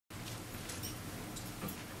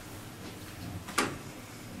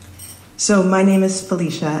So my name is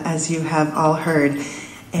Felicia, as you have all heard,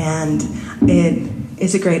 and it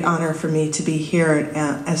is a great honor for me to be here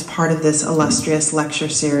as part of this illustrious lecture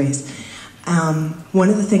series. One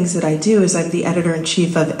of the things that I do is I'm the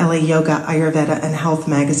editor-in-chief of LA Yoga, Ayurveda, and Health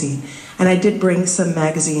magazine, and I did bring some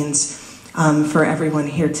magazines for everyone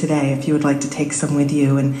here today, if you would like to take some with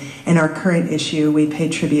you. And in our current issue, we pay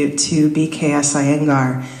tribute to BKS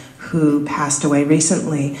Iyengar, who passed away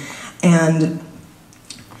recently, and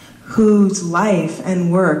whose life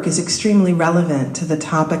and work is extremely relevant to the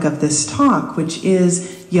topic of this talk, which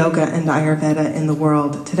is yoga and Ayurveda in the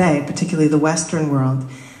world today, particularly the Western world,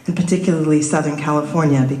 and particularly Southern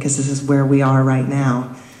California, because this is where we are right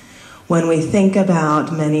now. When we think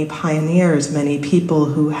about many pioneers, many people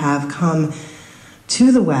who have come to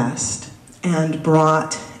the West and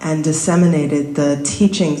brought and disseminated the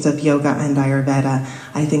teachings of yoga and Ayurveda,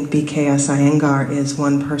 I think BKS Iyengar is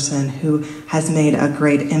one person who has made a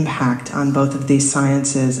great impact on both of these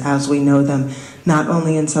sciences as we know them, not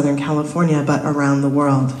only in Southern California, but around the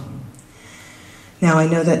world. Now, I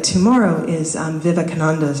know that tomorrow is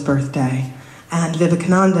Vivekananda's birthday, and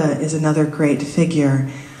Vivekananda is another great figure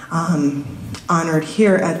honored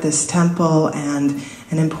here at this temple, and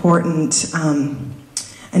an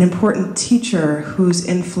important teacher whose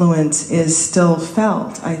influence is still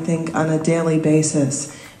felt, I think, on a daily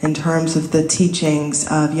basis in terms of the teachings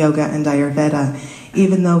of yoga and Ayurveda.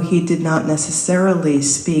 Even though he did not necessarily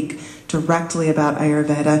speak directly about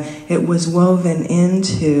Ayurveda, it was woven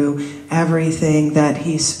into everything that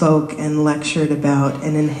he spoke and lectured about,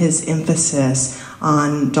 and in his emphasis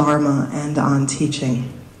on Dharma and on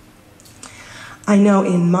teaching. I know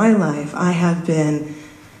in my life I have been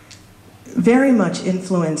very much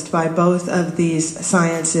influenced by both of these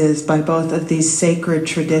sciences, by both of these sacred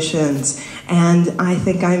traditions, and I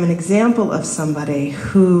think I'm an example of somebody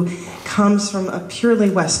who comes from a purely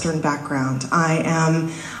Western background.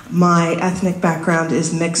 My ethnic background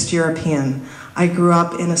is mixed European. I grew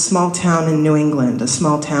up in a small town in New England, a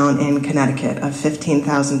small town in Connecticut of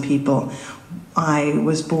 15,000 people. I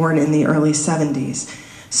was born in the early 70s.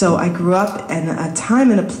 So I grew up in a time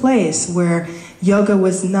and a place where yoga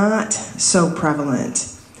was not so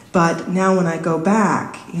prevalent. But now when I go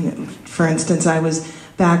back, for instance, I was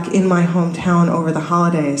back in my hometown over the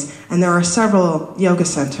holidays, and there are several yoga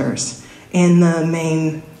centers in the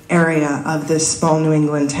main area of this small New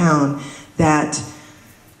England town that,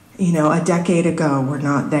 a decade ago were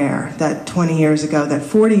not there, that 20 years ago, that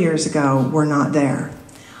 40 years ago were not there.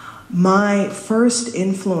 My first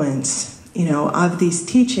influence of these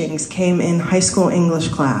teachings came in high school English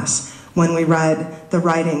class when we read the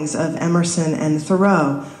writings of Emerson and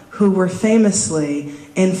Thoreau, who were famously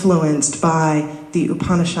influenced by the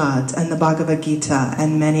Upanishads and the Bhagavad Gita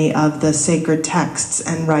and many of the sacred texts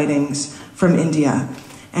and writings from India.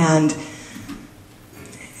 And,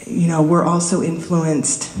 we're also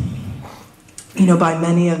influenced, by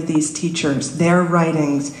many of these teachers. Their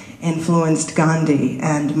writings influenced Gandhi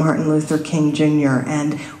and Martin Luther King Jr.,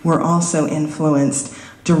 and were also influenced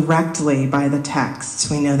directly by the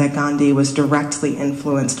texts. We know that Gandhi was directly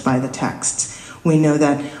influenced by the texts. We know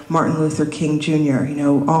that Martin Luther King Jr.,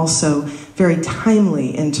 also very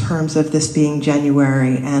timely in terms of this being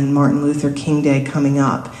January and Martin Luther King Day coming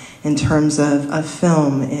up, in terms of a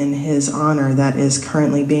film in his honor that is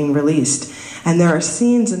currently being released. And there are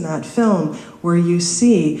scenes in that film where you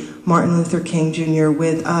see Martin Luther King Jr.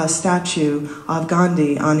 with a statue of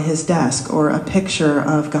Gandhi on his desk, or a picture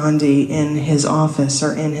of Gandhi in his office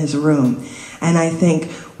or in his room. And I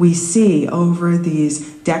think we see over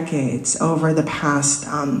these decades, over the past,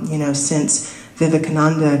 since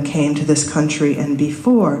Vivekananda came to this country and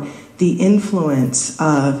before, the influence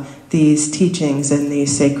of these teachings and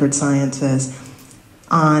these sacred sciences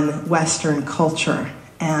on Western culture.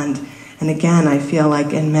 And again, I feel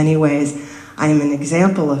like in many ways I am an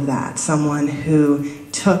example of that, someone who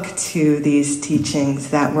took to these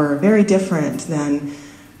teachings that were very different than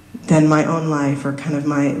my own life, or kind of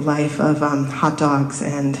my life of hot dogs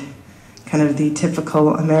and kind of the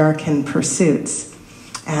typical American pursuits.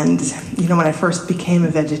 And, when I first became a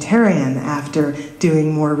vegetarian after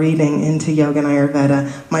doing more reading into yoga and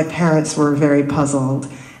Ayurveda, my parents were very puzzled,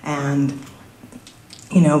 and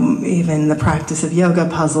even the practice of yoga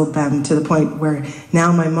puzzled them, to the point where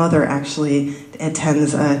now my mother actually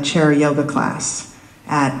attends a chair yoga class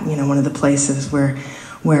at one of the places where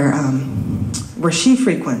she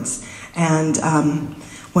frequents. And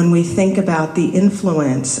when we think about the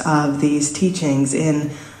influence of these teachings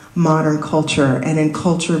in modern culture and in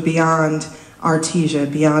culture beyond Artesia,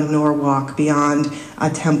 beyond Norwalk, beyond a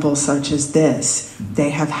temple such as this, they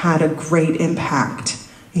have had a great impact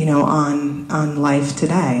on life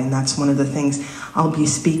today, and that's one of the things I'll be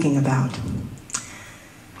speaking about.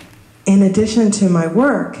 In addition to my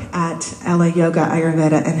work at LA Yoga,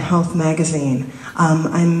 Ayurveda, and Health magazine,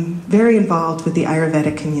 I'm very involved with the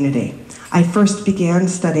Ayurvedic community. I first began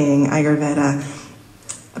studying Ayurveda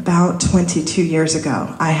about 22 years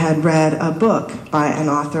ago. I had read a book by an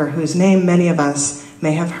author whose name many of us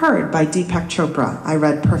may have heard, by Deepak Chopra. I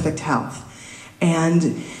read Perfect Health.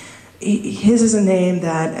 And his is a name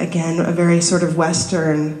that, again, a very sort of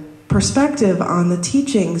Western perspective on the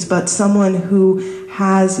teachings, but someone who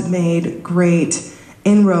has made great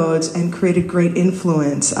inroads and created great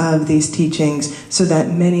influence of these teachings so that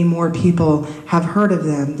many more people have heard of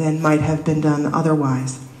them than might have been done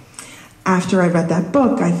otherwise. After I read that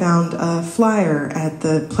book, I found a flyer at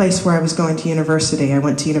the place where I was going to university. I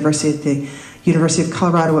went to the University of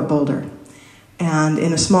Colorado at Boulder. And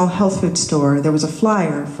in a small health food store, there was a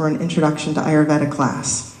flyer for an introduction to Ayurveda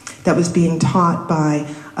class that was being taught by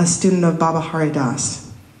a student of Baba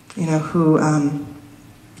Haridas, who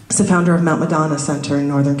is the founder of Mount Madonna Center in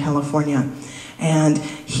Northern California. And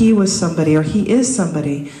he is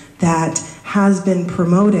somebody that has been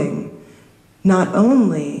promoting not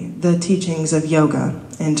only the teachings of yoga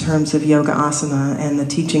in terms of yoga asana and the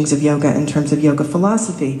teachings of yoga in terms of yoga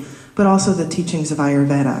philosophy, but also the teachings of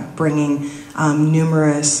Ayurveda, bringing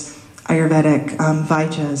numerous Ayurvedic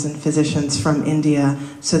Vichas and physicians from India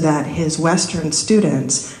so that his Western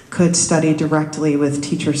students could study directly with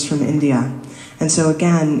teachers from India. And so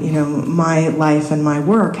again, my life and my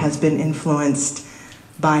work has been influenced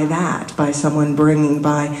by that, by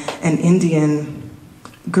an Indian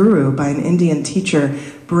guru, by an Indian teacher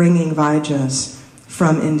bringing Vajas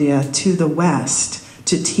from India to the West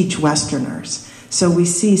to teach Westerners. So we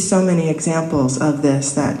see so many examples of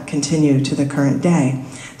this that continue to the current day.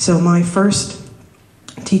 So my first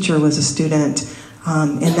teacher was a student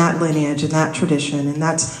in that lineage, in that tradition, and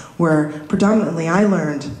that's where predominantly I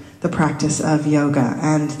learned the practice of yoga,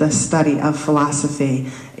 and the study of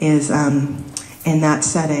philosophy is in that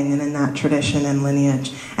setting and in that tradition and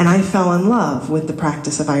lineage. And I fell in love with the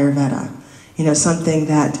practice of Ayurveda. Something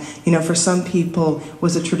that, for some people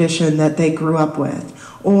was a tradition that they grew up with,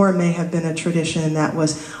 or may have been a tradition that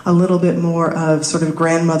was a little bit more of sort of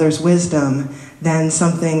grandmother's wisdom than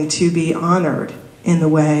something to be honored in the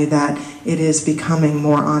way that it is becoming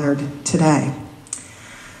more honored today.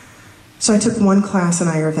 So I took one class in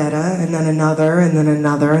Ayurveda, and then another, and then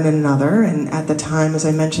another, and another. And at the time, as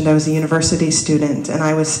I mentioned, I was a university student, and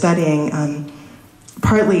I was studying,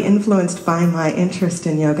 partly influenced by my interest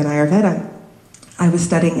in yoga and Ayurveda, I was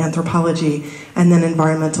studying anthropology and then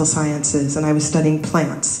environmental sciences, and I was studying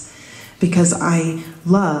plants because I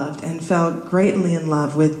loved and fell greatly in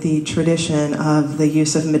love with the tradition of the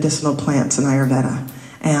use of medicinal plants in Ayurveda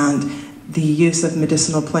and the use of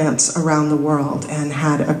medicinal plants around the world, and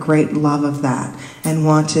had a great love of that and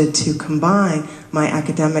wanted to combine my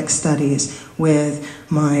academic studies with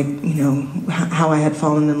my, how I had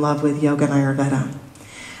fallen in love with yoga and Ayurveda.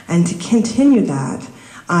 And to continue that,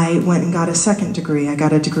 I went and got a second degree. I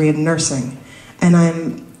got a degree in nursing. And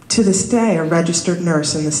I'm, to this day, a registered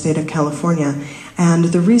nurse in the state of California. And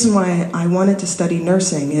the reason why I wanted to study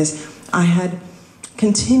nursing is I had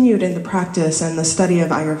continued in the practice and the study of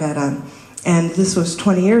Ayurveda. And this was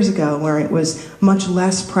 20 years ago, where it was much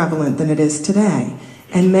less prevalent than it is today.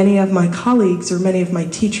 And many of my colleagues, or many of my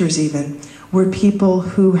teachers even, were people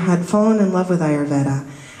who had fallen in love with Ayurveda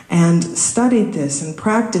and studied this and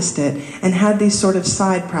practiced it and had these sort of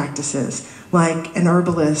side practices, like an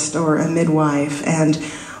herbalist or a midwife and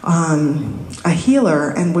a healer,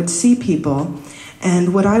 and would see people.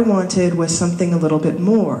 And what I wanted was something a little bit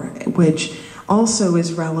more, which also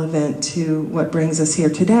is relevant to what brings us here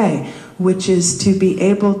today, which is to be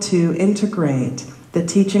able to integrate the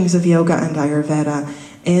teachings of yoga and Ayurveda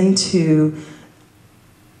into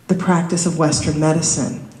the practice of Western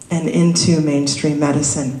medicine and into mainstream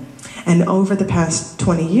medicine. And over the past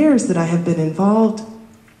 20 years that I have been involved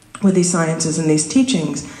with these sciences and these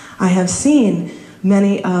teachings, I have seen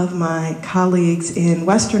many of my colleagues in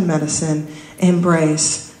Western medicine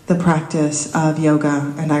embrace the practice of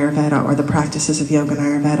yoga and Ayurveda, or the practices of yoga and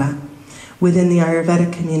Ayurveda. Within the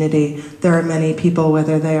Ayurvedic community, there are many people,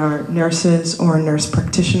 whether they are nurses or nurse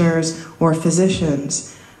practitioners or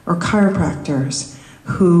physicians or chiropractors,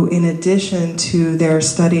 who, in addition to their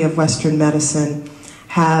study of Western medicine,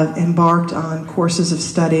 have embarked on courses of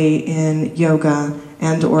study in yoga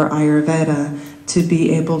and or Ayurveda to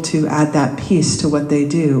be able to add that piece to what they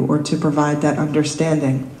do, or to provide that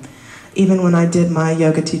understanding. Even when I did my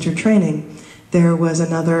yoga teacher training, there was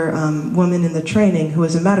another woman in the training who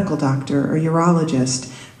was a medical doctor or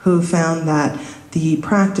urologist, who found that the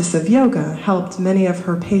practice of yoga helped many of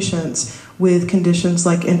her patients with conditions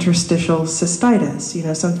like interstitial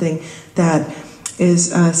cystitis, something that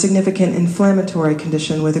is a significant inflammatory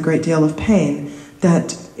condition with a great deal of pain,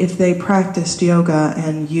 that if they practiced yoga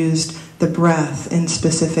and used the breath in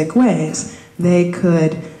specific ways, they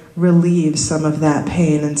could relieve some of that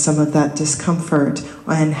pain and some of that discomfort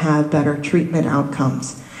and have better treatment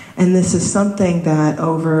outcomes. And this is something that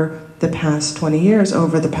over the past 20 years,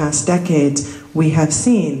 over the past decades, we have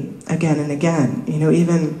seen again and again.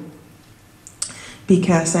 Even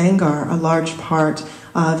Vichar Manch, a large part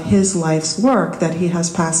of his life's work that he has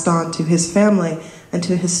passed on to his family and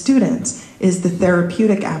to his students is the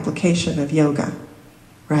therapeutic application of yoga,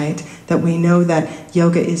 right? That we know that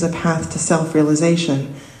yoga is a path to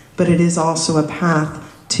self-realization, but it is also a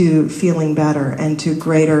path to feeling better and to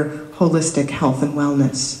greater holistic health and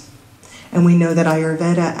wellness. And we know that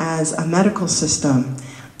Ayurveda as a medical system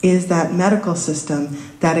is that medical system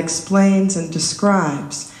that explains and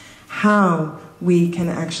describes how we can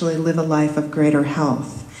actually live a life of greater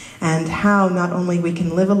health, and how not only we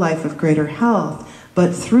can live a life of greater health,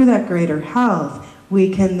 but through that greater health, we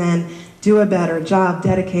can then do a better job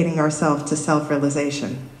dedicating ourselves to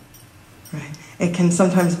self-realization. Right? It can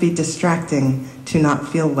sometimes be distracting to not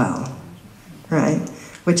feel well, right?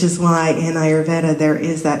 Which is why in Ayurveda there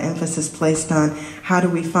is that emphasis placed on how do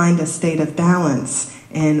we find a state of balance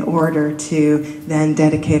in order to then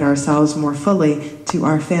dedicate ourselves more fully to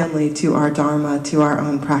our family, to our dharma, to our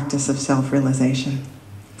own practice of self-realization.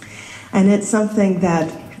 And it's something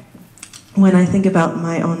that when I think about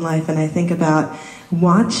my own life and I think about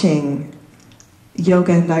watching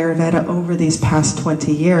yoga and Ayurveda over these past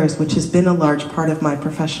 20 years, which has been a large part of my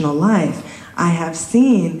professional life, I have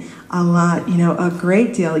seen a lot, a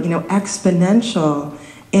great deal, exponential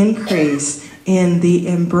increase in the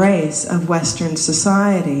embrace of Western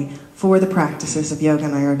society for the practices of yoga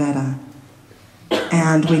and Ayurveda.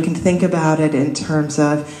 And we can think about it in terms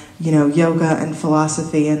of, yoga and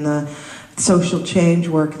philosophy and the social change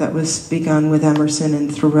work that was begun with Emerson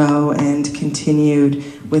and Thoreau and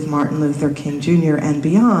continued with Martin Luther King Jr. and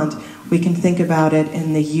beyond. We can think about it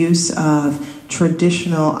in the use of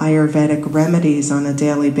traditional Ayurvedic remedies on a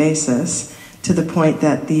daily basis, to the point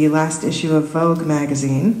that the last issue of Vogue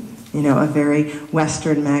magazine, a very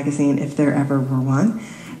Western magazine if there ever were one,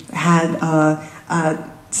 had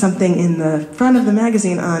something in the front of the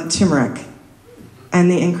magazine on turmeric and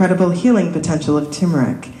the incredible healing potential of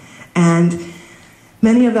turmeric. And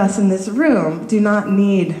many of us in this room do not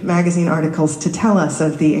need magazine articles to tell us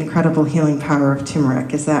of the incredible healing power of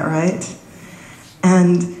turmeric, is that right?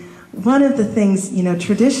 And one of the things,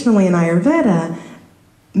 traditionally in Ayurveda,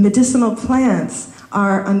 medicinal plants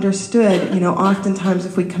are understood, oftentimes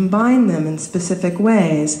if we combine them in specific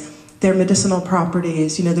ways, their medicinal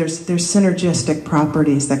properties, there's synergistic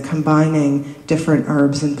properties that combining different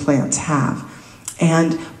herbs and plants have.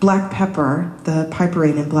 And black pepper, the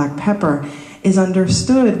piperine in black pepper, is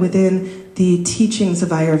understood within the teachings of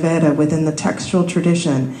Ayurveda, within the textual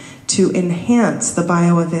tradition, to enhance the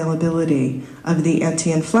bioavailability of the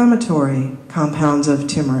anti-inflammatory compounds of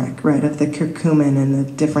turmeric, right, of the curcumin and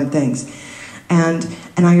the different things. And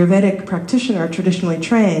an Ayurvedic practitioner, traditionally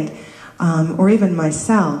trained, or even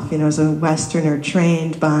myself, as a Westerner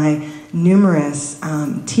trained by numerous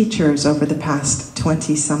teachers over the past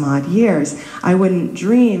 20 some odd years, I wouldn't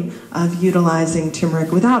dream of utilizing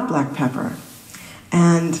turmeric without black pepper.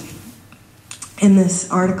 And in this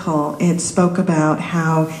article, it spoke about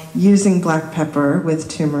how using black pepper with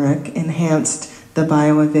turmeric enhanced the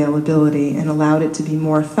bioavailability and allowed it to be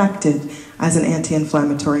more effective as an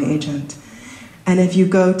anti-inflammatory agent. And if you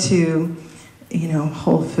go to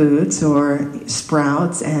Whole Foods or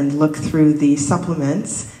Sprouts and look through the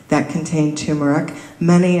supplements that contain turmeric,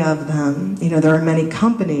 many of them, there are many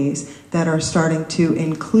companies that are starting to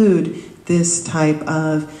include this type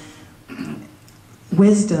of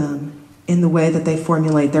wisdom in the way that they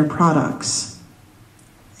formulate their products,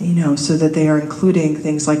 so that they are including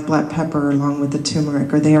things like black pepper along with the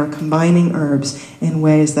turmeric, or they are combining herbs in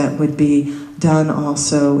ways that would be done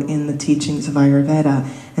also in the teachings of Ayurveda.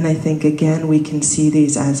 And I think, again, we can see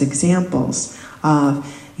these as examples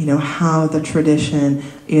of, how the tradition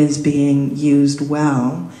is being used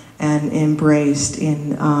well and embraced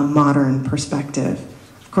in modern perspective.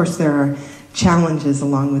 Of course, there are challenges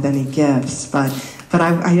along with any gifts, but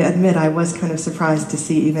I admit I was kind of surprised to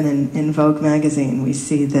see even in Vogue magazine we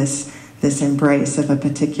see this embrace of a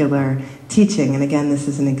particular teaching, and again this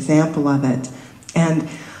is an example of it. And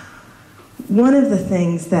one of the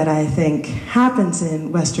things that I think happens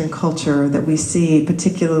in Western culture that we see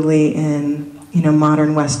particularly in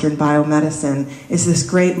modern Western biomedicine is this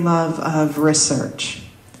great love of research,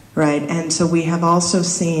 right? And so we have also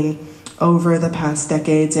seen over the past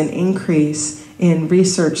decades an increase in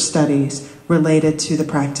research studies related to the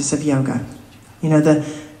practice of yoga. The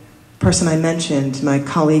person I mentioned, my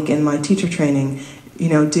colleague in my teacher training,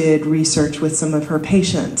 did research with some of her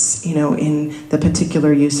patients, in the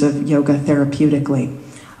particular use of yoga therapeutically.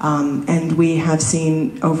 And we have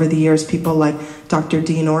seen over the years people like Dr.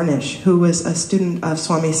 Dean Ornish, who was a student of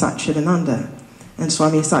Swami Satchidananda. And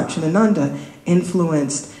Swami Satchidananda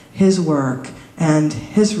influenced his work and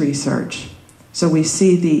his research. So we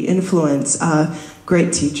see the influence of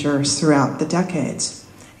great teachers throughout the decades.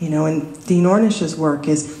 And Dean Ornish's work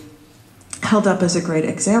is held up as a great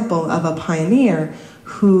example of a pioneer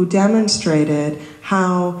who demonstrated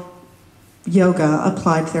how yoga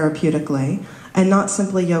applied therapeutically, and not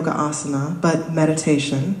simply yoga asana, but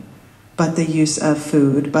meditation, but the use of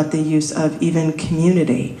food, but the use of even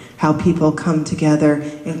community, how people come together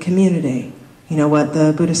in community. What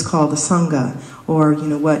the Buddhists call the Sangha, or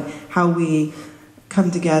how we come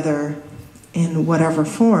together in whatever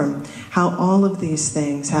form, how all of these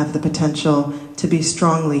things have the potential to be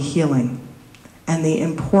strongly healing, and the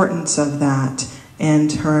importance of that in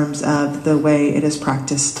terms of the way it is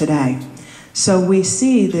practiced today. So we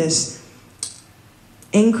see this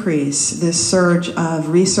increase, this surge of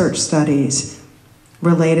research studies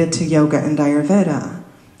related to yoga and Ayurveda.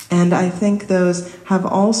 And I think those have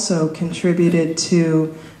also contributed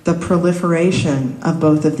to the proliferation of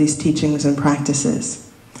both of these teachings and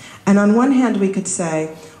practices. And on one hand, we could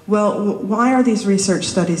say, well, why are these research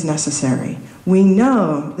studies necessary? We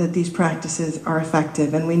know that these practices are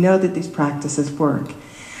effective, and we know that these practices work.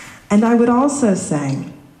 And I would also say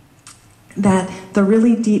that the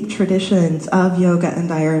really deep traditions of yoga and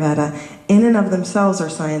Ayurveda in and of themselves are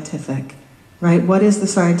scientific, right? What is the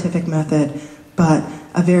scientific method but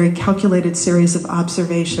a very calculated series of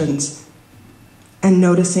observations and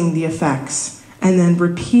noticing the effects and then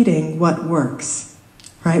repeating what works,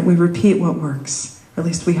 right? We repeat what works, or at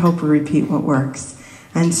least we hope we repeat what works.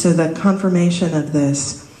 And so the confirmation of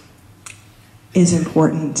this is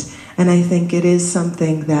important. And I think it is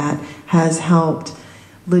something that has helped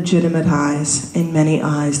legitimatize, in many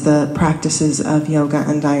eyes, the practices of yoga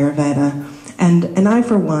and Ayurveda. And I,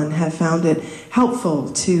 for one, have found it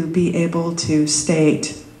helpful to be able to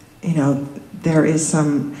state, there is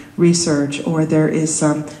some research or there is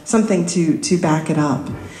something to back it up.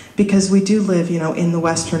 Because we do live, in the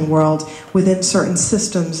Western world within certain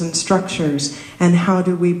systems and structures, and how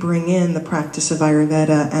do we bring in the practice of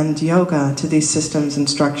Ayurveda and yoga to these systems and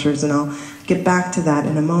structures? And I'll get back to that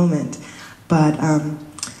in a moment. But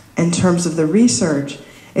in terms of the research,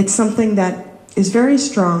 it's something that is very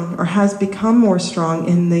strong, or has become more strong,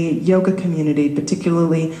 in the yoga community,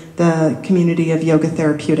 particularly the community of yoga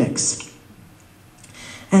therapeutics.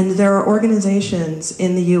 And there are organizations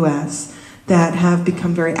in the US that have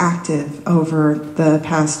become very active over the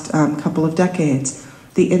past couple of decades.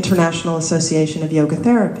 The International Association of Yoga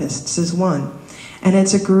Therapists is one. And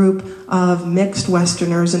it's a group of mixed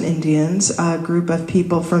Westerners and Indians, a group of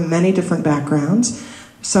people from many different backgrounds.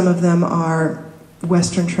 Some of them are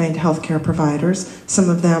Western-trained healthcare providers. Some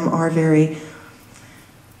of them are very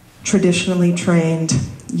traditionally trained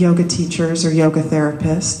yoga teachers or yoga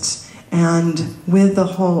therapists. And with the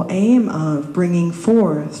whole aim of bringing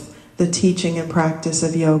forth the teaching and practice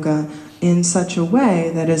of yoga in such a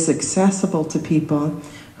way that is accessible to people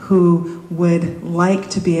who would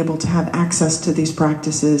like to be able to have access to these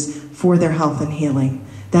practices for their health and healing.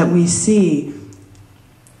 That we see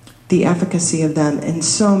the efficacy of them in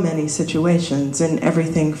so many situations, in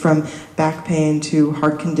everything from back pain to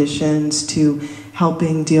heart conditions to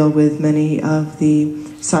helping deal with many of the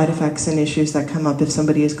side effects and issues that come up if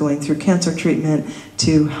somebody is going through cancer treatment,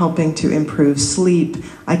 to helping to improve sleep.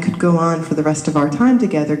 I could go on for the rest of our time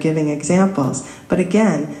together giving examples, but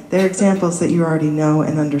again, they're examples that you already know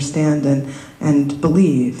and understand and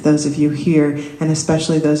believe, those of you here, and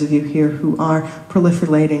especially those of you here who are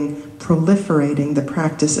proliferating the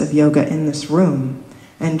practice of yoga in this room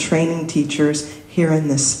and training teachers here in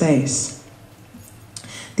this space.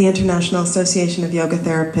 The International Association of Yoga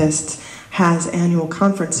Therapists has annual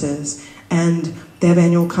conferences, and they have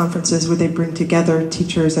annual conferences where they bring together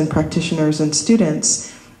teachers and practitioners and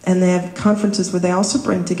students, and they have conferences where they also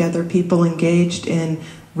bring together people engaged in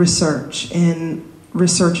research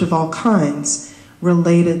of all kinds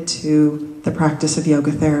related to the practice of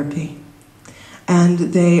yoga therapy. And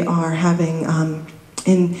they are having,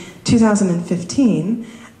 in 2015,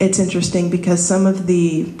 it's interesting because some of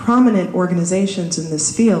the prominent organizations in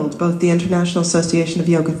this field, both the International Association of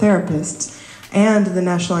Yoga Therapists and the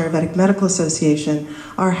National Ayurvedic Medical Association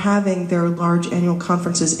are having their large annual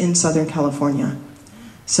conferences in Southern California.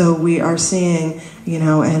 So we are seeing,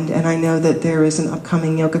 and I know that there is an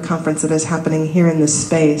upcoming yoga conference that is happening here in this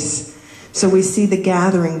space. So we see the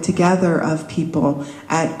gathering together of people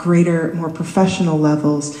at greater, more professional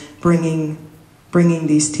levels, bringing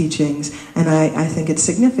these teachings. And I think it's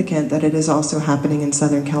significant that it is also happening in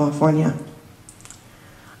Southern California.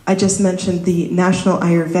 I just mentioned the National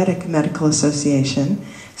Ayurvedic Medical Association.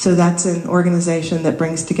 So that's an organization that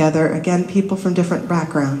brings together, again, people from different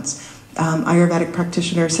backgrounds. Ayurvedic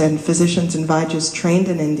practitioners and physicians and Vaidya's trained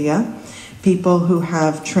in India, people who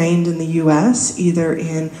have trained in the US, either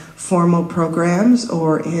in formal programs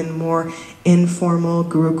or in more informal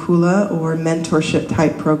gurukula or mentorship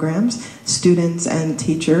type programs, students and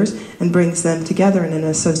teachers, and brings them together in an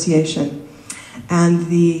association. And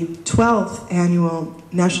the 12th annual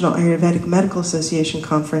National Ayurvedic Medical Association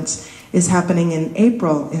conference is happening in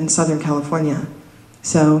April in Southern California.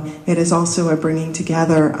 So it is also a bringing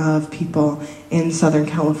together of people in Southern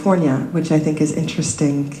California, which I think is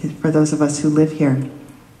interesting for those of us who live here.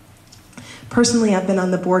 Personally, I've been on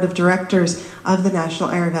the board of directors of the National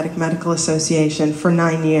Ayurvedic Medical Association for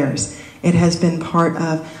 9 years. It has been part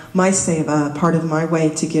of my seva, part of my way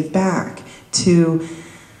to give back, to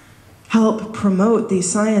help promote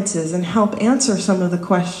these sciences and help answer some of the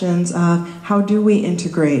questions of how do we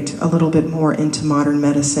integrate a little bit more into modern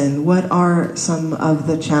medicine? What are some of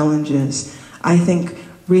the challenges? I think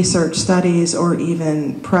research studies or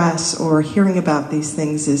even press or hearing about these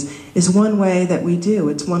things is one way that we do.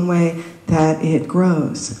 It's one way that it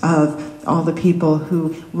grows, of all the people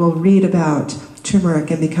who will read about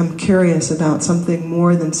turmeric and become curious about something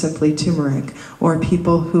more than simply turmeric, or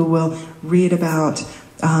people who will read about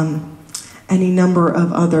any number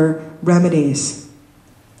of other remedies.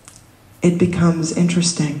 It becomes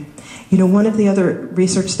interesting. One of the other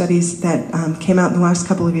research studies that came out in the last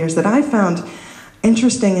couple of years that I found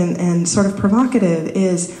interesting and sort of provocative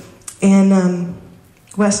is in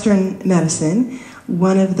Western medicine,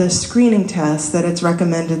 one of the screening tests that it's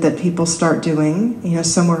recommended that people start doing,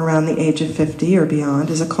 somewhere around the age of 50 or beyond,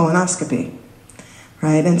 is a colonoscopy,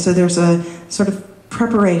 right? And so there's a sort of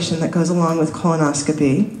preparation that goes along with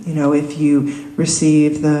colonoscopy. If you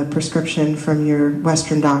receive the prescription from your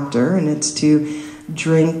Western doctor, and it's to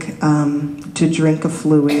drink a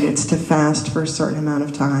fluid, it's to fast for a certain amount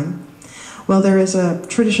of time. Well, there is a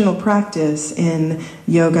traditional practice in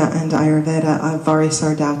yoga and Ayurveda of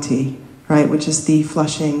varisardhati, right, which is the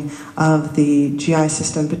flushing of the GI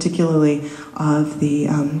system, particularly of the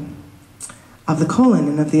colon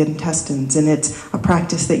and of the intestines, and it's a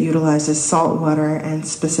practice that utilizes salt water and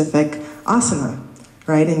specific asana,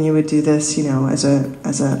 right? And you would do this, as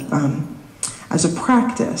a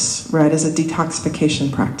practice, right? As a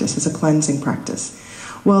detoxification practice, as a cleansing practice.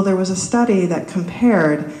 Well, there was a study that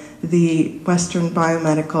compared the Western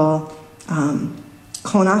biomedical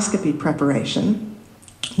colonoscopy preparation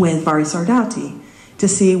with varisardhati to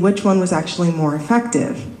see which one was actually more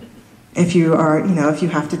effective. If you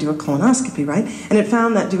have to do a colonoscopy, right? And it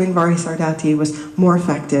found that doing varisardhati was more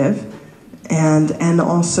effective and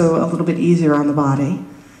also a little bit easier on the body.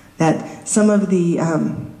 That some of the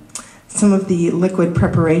liquid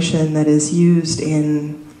preparation that is used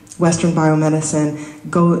in Western biomedicine,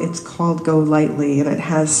 it's called Go Lightly, and it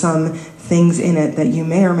has some things in it that you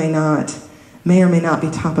may or may not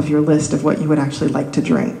be top of your list of what you would actually like to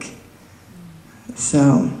drink.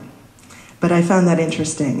 But I found that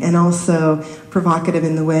interesting and also provocative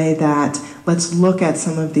in the way that let's look at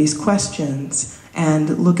some of these questions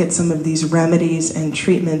and look at some of these remedies and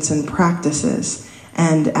treatments and practices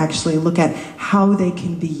and actually look at how they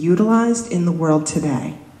can be utilized in the world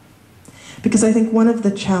today. Because I think one of the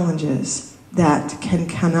challenges that can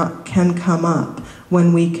come up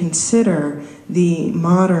when we consider the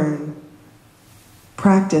modern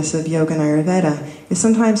practice of yoga and Ayurveda is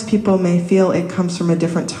sometimes people may feel it comes from a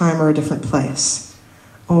different time or a different place,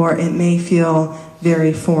 or it may feel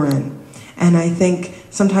very foreign. And I think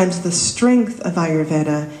sometimes the strength of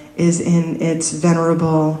Ayurveda is in its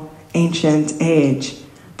venerable, ancient age,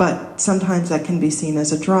 but sometimes that can be seen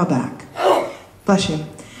as a drawback. Bless you.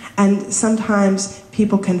 And sometimes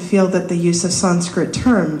people can feel that the use of Sanskrit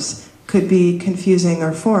terms could be confusing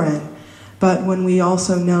or foreign, but when we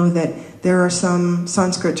also know that there are some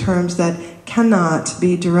Sanskrit terms that cannot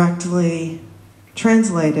be directly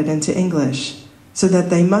translated into English, so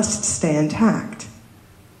that they must stay intact.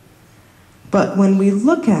 But when we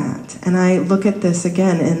look at, and I look at this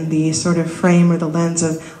again in the sort of frame or the lens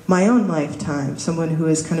of my own lifetime, someone who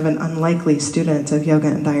is kind of an unlikely student of yoga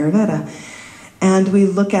and Ayurveda, And we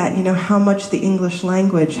look at, how much the English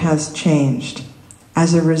language has changed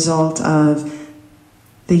as a result of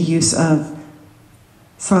the use of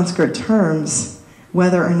Sanskrit terms,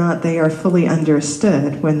 whether or not they are fully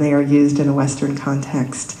understood when they are used in a Western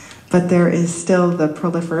context. But there is still the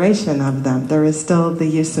proliferation of them. There is still the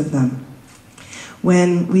use of them.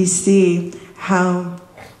 When we see how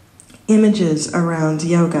images around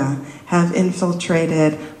yoga have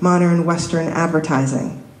infiltrated modern Western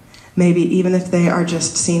advertising, maybe even if they are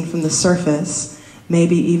just seen from the surface,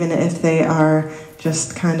 maybe even if they are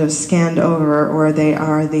just kind of scanned over, or they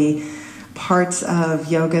are the parts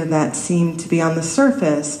of yoga that seem to be on the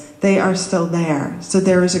surface, they are still there. So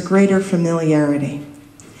there is a greater familiarity.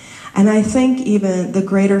 And I think even the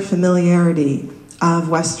greater familiarity of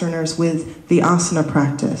Westerners with the asana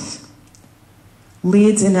practice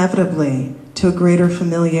leads inevitably to a greater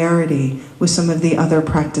familiarity with some of the other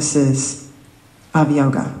practices of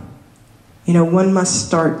yoga. One must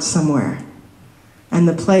start somewhere. And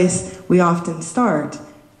the place we often start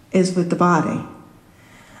is with the body.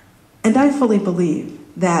 And I fully believe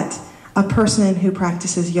that a person who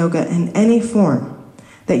practices yoga in any form,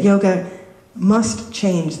 that yoga must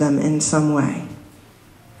change them in some way.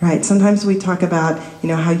 Right? Sometimes we talk about,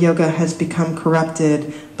 how yoga has become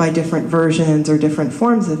corrupted by different versions or different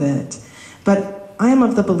forms of it. But I am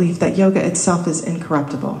of the belief that yoga itself is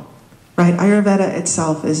incorruptible. Right? Ayurveda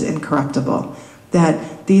itself is incorruptible.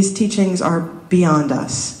 That these teachings are beyond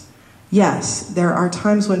us. Yes, there are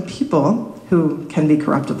times when people who can be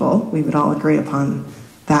corruptible, we would all agree upon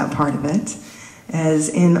that part of it, as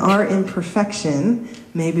in our imperfection,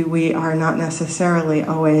 maybe we are not necessarily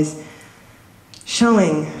always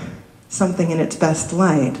showing something in its best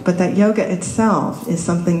light, but that yoga itself is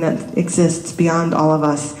something that exists beyond all of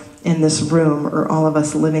us in this room or all of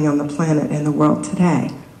us living on the planet in the world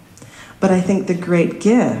today. But I think the great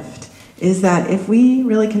gift is that if we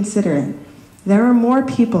really consider it, there are more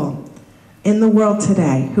people in the world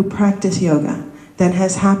today who practice yoga than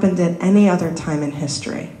has happened at any other time in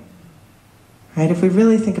history. Right? If we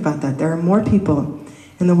really think about that, there are more people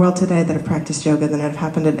in the world today that have practiced yoga than have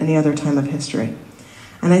happened at any other time of history.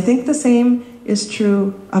 And I think the same is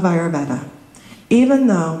true of Ayurveda. Even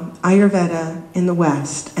though Ayurveda in the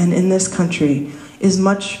West and in this country is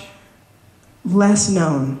much less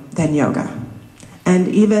known than yoga, and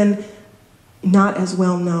even not as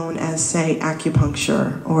well known as, say,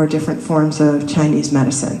 acupuncture or different forms of Chinese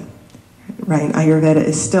medicine. Right? Ayurveda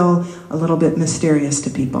is still a little bit mysterious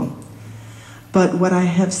to people. But what I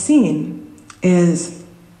have seen is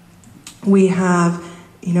we have,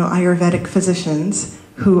 Ayurvedic physicians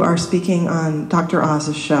who are speaking on Dr.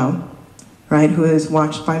 Oz's show, right, who is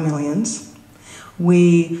watched by millions.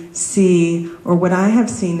 We see, or what I have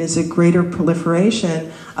seen, is a greater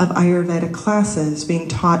proliferation of Ayurveda classes being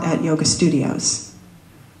taught at yoga studios.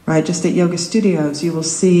 Right? Just at yoga studios, you will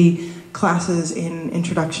see classes in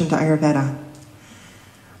Introduction to Ayurveda.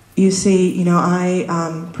 You see,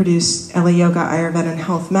 I produce LA Yoga, Ayurveda, and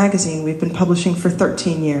Health magazine. We've been publishing for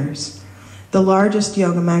 13 years. The largest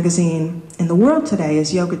yoga magazine in the world today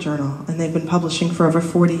is Yoga Journal, and they've been publishing for over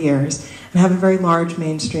 40 years and have a very large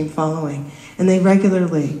mainstream following. And they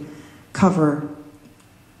regularly cover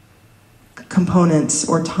components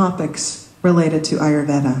or topics related to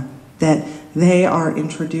Ayurveda, that they are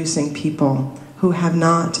introducing people who have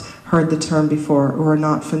not heard the term before or are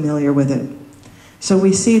not familiar with it. So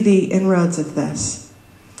we see the inroads of this.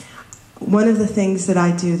 One of the things that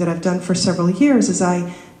I do, that I've done for several years, is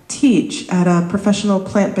I teach at a professional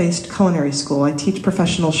plant-based culinary school. I teach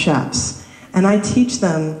professional chefs, and I teach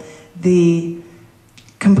them the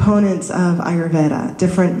components of Ayurveda,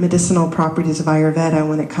 different medicinal properties of Ayurveda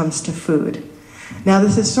when it comes to food. Now,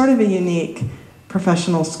 this is sort of a unique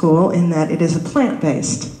professional school in that it is a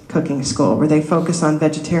plant-based cooking school where they focus on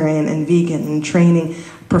vegetarian and vegan and training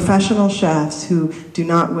professional chefs who do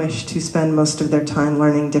not wish to spend most of their time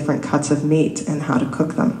learning different cuts of meat and how to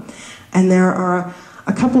cook them. And there are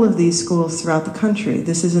a couple of these schools throughout the country.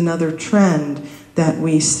 This is another trend that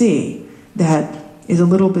we see that is a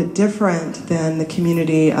little bit different than the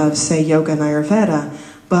community of, say, yoga and Ayurveda.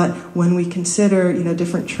 But when we consider,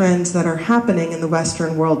 different trends that are happening in the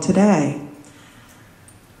Western world today,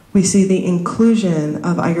 we see the inclusion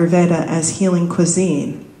of Ayurveda as healing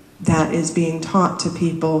cuisine that is being taught to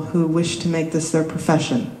people who wish to make this their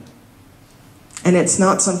profession. And it's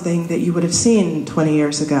not something that you would have seen 20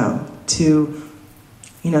 years ago to,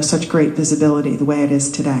 such great visibility the way it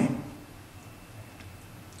is today.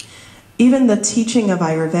 Even the teaching of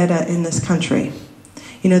Ayurveda in this country,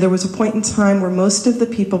 there was a point in time where most of the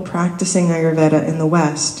people practicing Ayurveda in the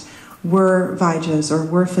West were Vaidya's or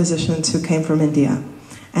were physicians who came from India.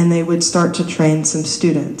 And they would start to train some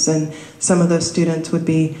students, and some of those students would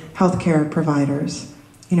be healthcare providers.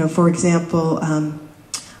 For example,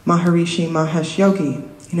 Maharishi Mahesh Yogi,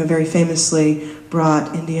 very famously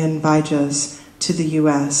brought Indian Vajas to the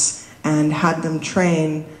US and had them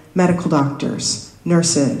train medical doctors,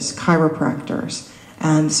 nurses, chiropractors.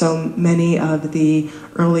 And so many of the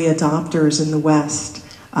early adopters in the West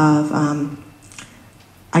of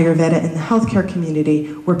Ayurveda in the healthcare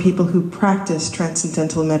community were people who practiced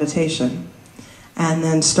transcendental meditation and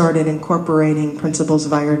then started incorporating principles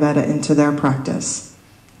of Ayurveda into their practice.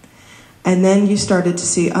 And then you started to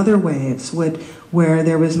see other waves where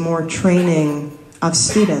there was more training of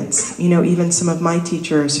students. Even some of my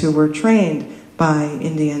teachers who were trained by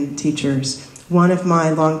Indian teachers. One of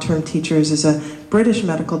my long-term teachers is a British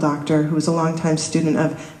medical doctor who was a longtime student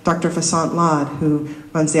of Dr. Vasant Lad, who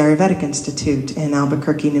runs the Ayurvedic Institute in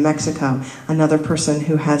Albuquerque, New Mexico. Another person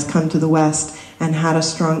who has come to the West and had a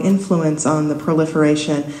strong influence on the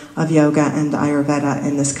proliferation of yoga and Ayurveda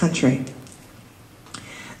in this country.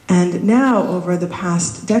 And now, over the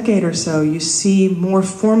past decade or so, you see more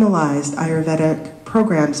formalized Ayurvedic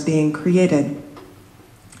programs being created.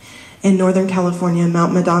 In Northern California,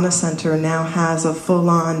 Mount Madonna Center now has a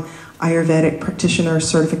full-on Ayurvedic practitioner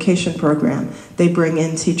certification program. They bring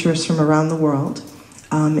in teachers from around the world.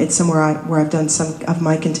 It's somewhere where I've done some of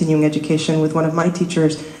my continuing education with one of my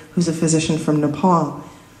teachers who's a physician from Nepal.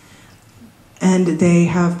 And they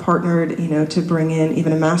have partnered, to bring in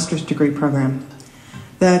even a master's degree program.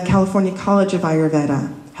 The California College of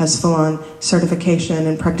Ayurveda has full-on certification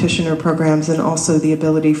and practitioner programs, and also the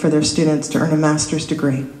ability for their students to earn a master's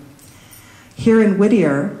degree. Here in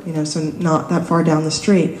Whittier, so not that far down the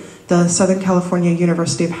street, the Southern California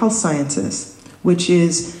University of Health Sciences, which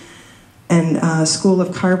is a school of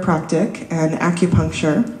chiropractic and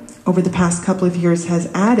acupuncture, over the past couple of years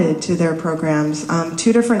has added to their programs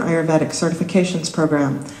 2 different Ayurvedic certifications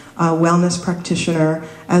program, a wellness practitioner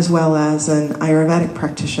as well as an Ayurvedic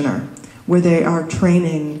practitioner, where they are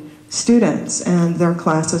training students and their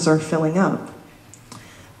classes are filling up.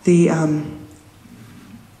 The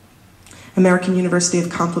American University of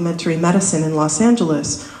Complementary Medicine in Los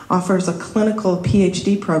Angeles offers a clinical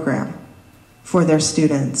PhD program for their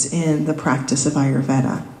students in the practice of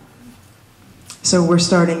Ayurveda. So we're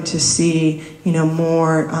starting to see,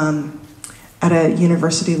 more at a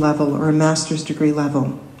university level or a master's degree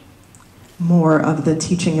level, more of the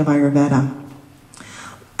teaching of Ayurveda.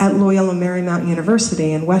 At Loyola Marymount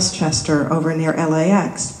University in Westchester, over near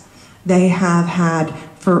LAX, they have had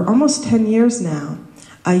for almost 10 years now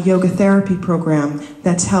a yoga therapy program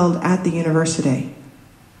that's held at the university,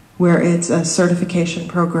 where it's a certification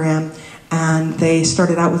program, and they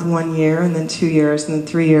started out with 1 year, and then 2 years, and then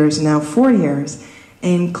 3 years, and now 4 years,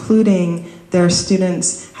 including their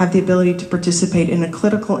students have the ability to participate in a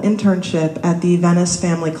clinical internship at the Venice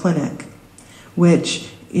Family Clinic, which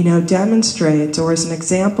demonstrates or is an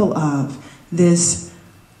example of this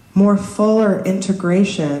more fuller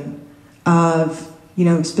integration of,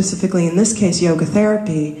 specifically in this case, yoga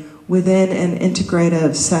therapy within an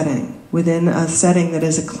integrative setting, within a setting that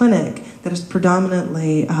is a clinic that is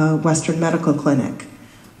predominantly a Western medical clinic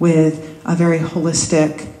with a very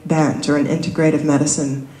holistic bent or an integrative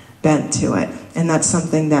medicine bent to it. And that's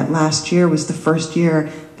something that last year was the first year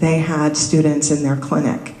they had students in their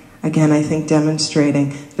clinic. Again, I think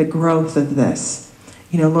demonstrating the growth of this.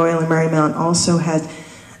 Loyola Marymount also had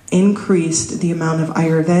increased the amount of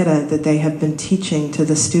Ayurveda that they have been teaching to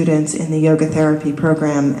the students in the yoga therapy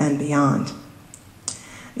program and beyond.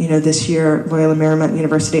 This year, Loyola Marymount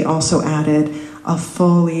University also added a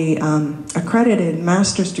fully accredited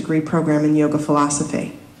master's degree program in yoga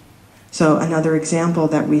philosophy. So another example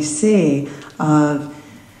that we see of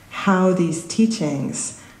how these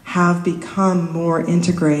teachings have become more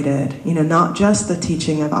integrated, not just the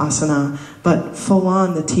teaching of asana, but full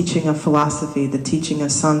on the teaching of philosophy, the teaching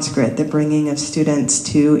of Sanskrit, the bringing of students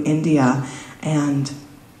to India, and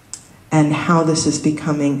how this is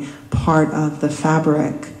becoming part of the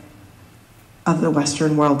fabric of the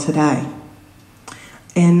Western world today.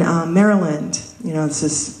 In Maryland, this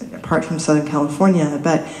is apart from Southern California,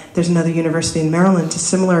 but there's another university in Maryland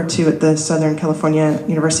similar to the Southern California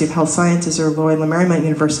University of Health Sciences or Loyola Marymount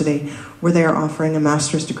University, where they are offering a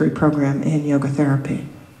master's degree program in yoga therapy.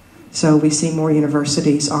 So we see more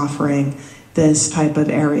universities offering this type of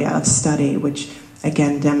area of study, which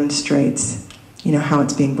again demonstrates, how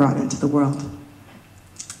it's being brought into the world.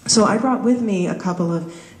 So I brought with me a couple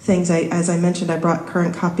of things. As I mentioned, I brought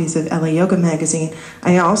current copies of LA Yoga magazine.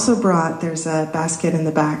 I also brought, there's a basket in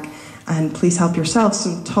the back, and please help yourself,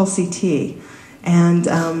 some Tulsi tea. And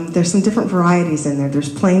there's some different varieties in there. There's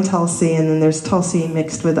plain Tulsi, and then there's Tulsi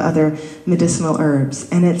mixed with other medicinal herbs.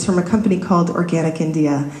 And it's from a company called Organic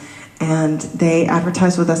India. And they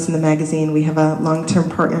advertise with us in the magazine. We have a long-term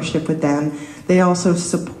partnership with them. They also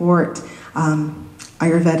support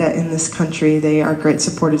Ayurveda in this country. They are great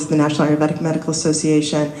supporters of the National Ayurvedic Medical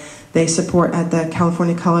Association. They support at the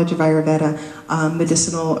California College of Ayurveda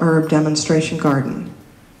medicinal herb demonstration garden.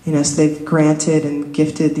 You know, so they've granted and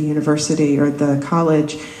gifted the university or the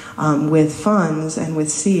college with funds and with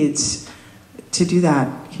seeds to do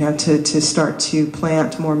that, you know, to start to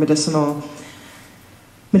plant more medicinal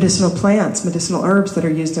plants, medicinal herbs that are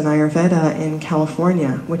used in Ayurveda in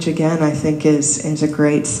California, which again I think is a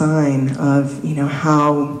great sign of, you know,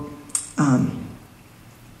 how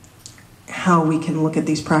we can look at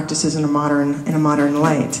these practices in a modern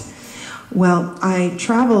light. Well, I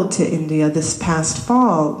traveled to India this past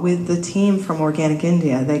fall with the team from Organic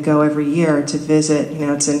India. They go every year to visit. You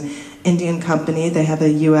know, it's an Indian company. They have a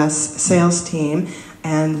U.S. sales team,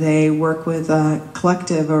 and they work with a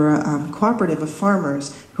collective or a cooperative of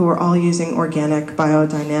farmers who are all using organic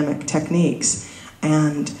biodynamic techniques.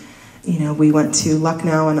 And, you know, we went to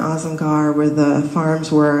Lucknow and Azamgarh where the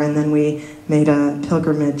farms were, and then we made a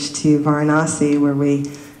pilgrimage to Varanasi where we,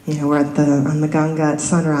 you know, we're on the Ganga at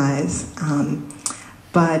sunrise.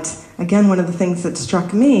 But again, one of the things that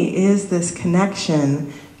struck me is this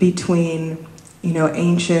connection between, you know,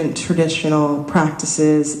 ancient traditional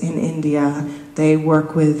practices in India. They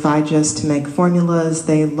work with Vijjas to make formulas.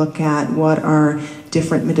 They look at what are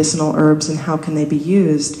different medicinal herbs and how can they be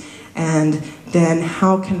used. And then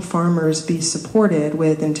how can farmers be supported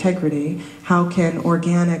with integrity? How can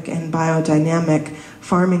organic and biodynamic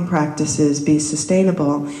farming practices be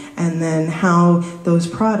sustainable? And then how those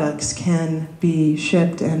products can be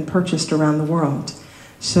shipped and purchased around the world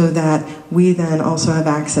so that we then also have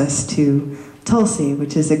access to Tulsi,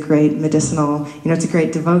 which is a great medicinal, you know, it's a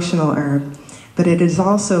great devotional herb. But it is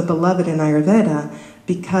also beloved in Ayurveda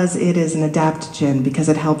because it is an adaptogen, because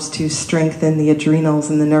it helps to strengthen the adrenals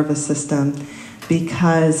and the nervous system,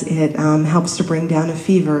 because it helps to bring down a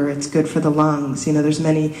fever. It's good for the lungs. You know, there's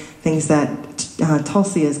many things that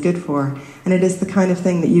Tulsi is good for, and it is the kind of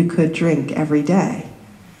thing that you could drink every day.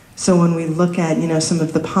 So when we look at, you know, some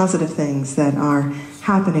of the positive things that are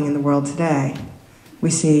happening in the world today, we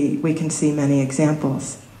can see many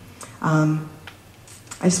examples.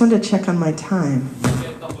 I just wanted to check on my time. Yeah,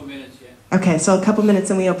 a couple minutes, yeah. Okay, so a couple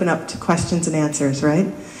minutes and we open up to questions and answers,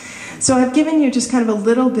 right? So I've given you just kind of a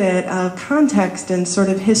little bit of context and sort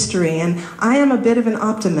of history, and I am a bit of an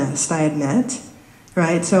optimist, I admit,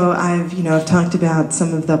 right? So I've talked about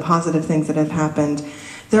some of the positive things that have happened.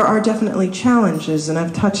 There are definitely challenges, and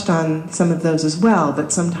I've touched on some of those as well,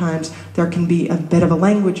 that sometimes there can be a bit of a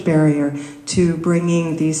language barrier to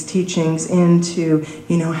bringing these teachings into,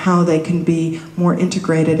 you know, how they can be more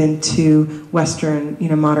integrated into Western, you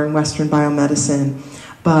know, modern Western biomedicine.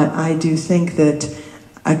 But I do think that,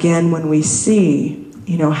 again, when we see,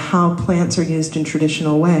 you know, how plants are used in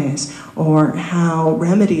traditional ways, or how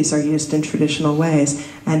remedies are used in traditional ways,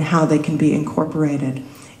 and how they can be incorporated,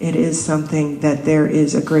 it is something that there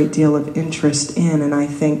is a great deal of interest in, and I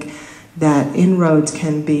think that inroads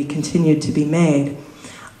can be continued to be made.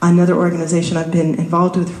 Another organization I've been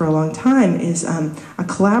involved with for a long time is a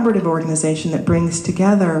collaborative organization that brings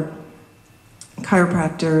together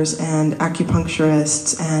chiropractors and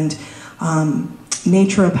acupuncturists and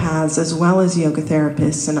naturopaths, as well as yoga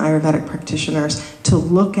therapists and Ayurvedic practitioners, to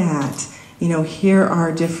look at, you know, here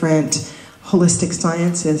are different holistic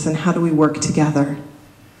sciences and how do we work together.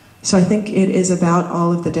 So I think it is about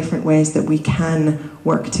all of the different ways that we can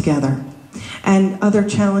work together. And other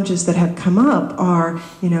challenges that have come up are,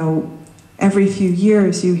 you know, every few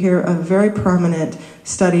years you hear a very prominent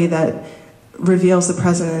study that reveals the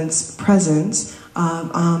presence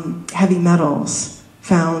of heavy metals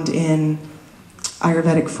found in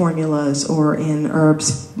Ayurvedic formulas or in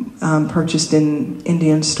herbs purchased in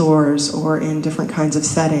Indian stores or in different kinds of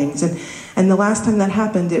settings. And the last time that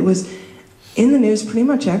happened, it was in the news pretty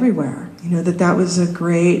much everywhere, you know, that was a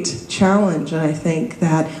great challenge, and I think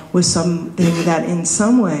that was something that in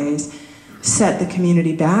some ways set the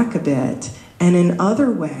community back a bit, and in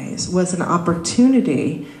other ways was an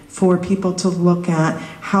opportunity for people to look at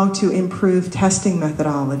how to improve testing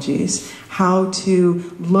methodologies, how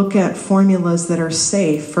to look at formulas that are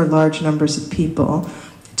safe for large numbers of people,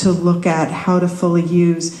 to look at how to fully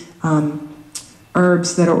use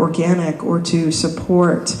herbs that are organic, or to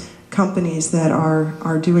support companies that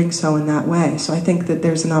are doing so in that way. So I think that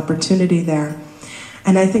there's an opportunity there.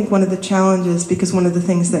 And I think one of the challenges, because one of the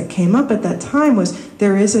things that came up at that time was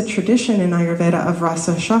there is a tradition in Ayurveda of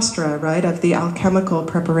rasa shastra, right, of the alchemical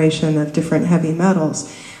preparation of different heavy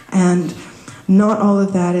metals. And not all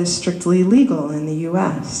of that is strictly legal in the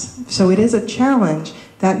US. So it is a challenge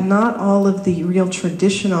that not all of the real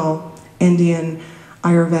traditional Indian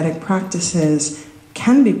Ayurvedic practices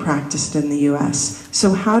can be practiced in the US.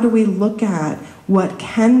 So how do we look at what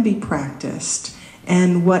can be practiced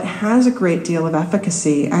and what has a great deal of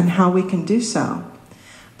efficacy and how we can do so?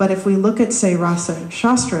 But if we look at, say, Rasa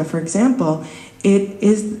Shastra, for example,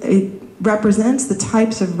 it represents the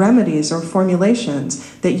types of remedies or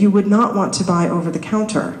formulations that you would not want to buy over the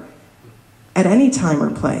counter at any time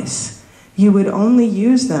or place. You would only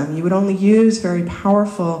use them. You would only use very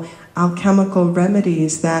powerful alchemical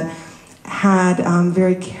remedies that had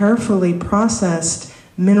very carefully processed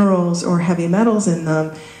minerals or heavy metals in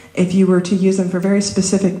them if you were to use them for very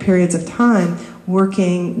specific periods of time,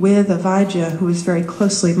 working with a Vaidya who is very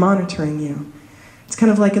closely monitoring you. It's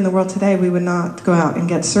kind of like in the world today, we would not go out and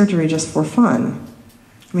get surgery just for fun.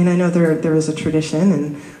 I mean, I know there is a tradition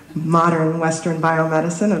in modern Western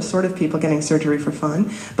biomedicine of sort of people getting surgery for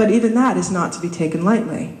fun, but even that is not to be taken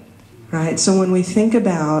lightly, right? So when we think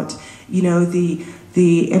about, you know,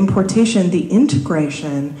 the importation, the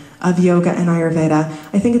integration of yoga and Ayurveda,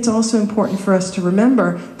 I think it's also important for us to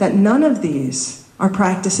remember that none of these are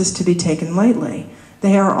practices to be taken lightly.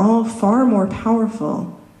 They are all far more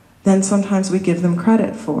powerful than sometimes we give them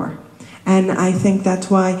credit for. And I think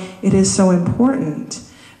that's why it is so important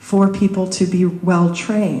for people to be well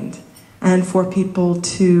trained and for people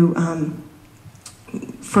to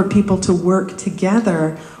work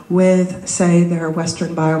together with, say, their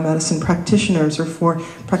Western biomedicine practitioners, or for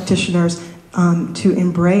practitioners to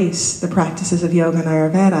embrace the practices of yoga and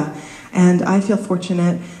Ayurveda. And I feel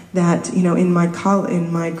fortunate that, you know, in my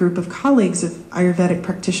group of colleagues of Ayurvedic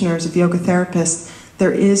practitioners, of yoga therapists,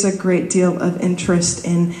 there is a great deal of interest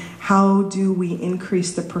in how do we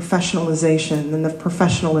increase the professionalization and the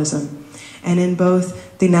professionalism. And in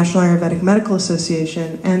both the National Ayurvedic Medical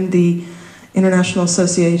Association and the International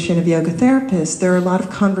Association of Yoga Therapists, there are a lot of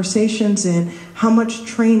conversations in how much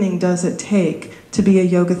training does it take to be a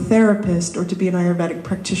yoga therapist or to be an Ayurvedic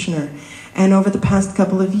practitioner. And over the past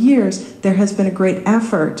couple of years, there has been a great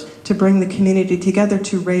effort to bring the community together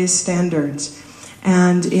to raise standards.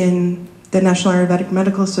 And in the National Ayurvedic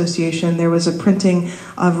Medical Association, there was a printing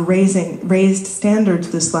of raised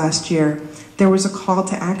standards this last year. There was a call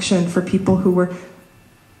to action for people who were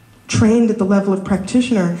trained at the level of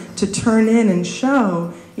practitioner to turn in and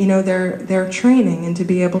show, you know, their training and to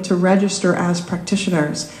be able to register as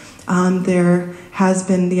practitioners. There has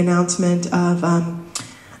been the announcement of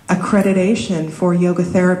accreditation for yoga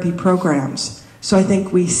therapy programs. So I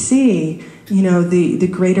think we see, you know, the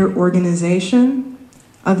greater organization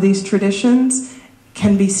of these traditions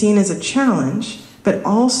can be seen as a challenge, but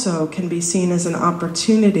also can be seen as an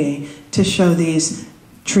opportunity to show these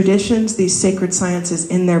traditions, these sacred sciences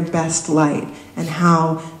in their best light and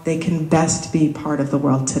how they can best be part of the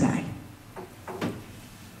world today.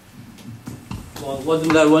 Well,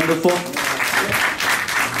 wasn't that wonderful?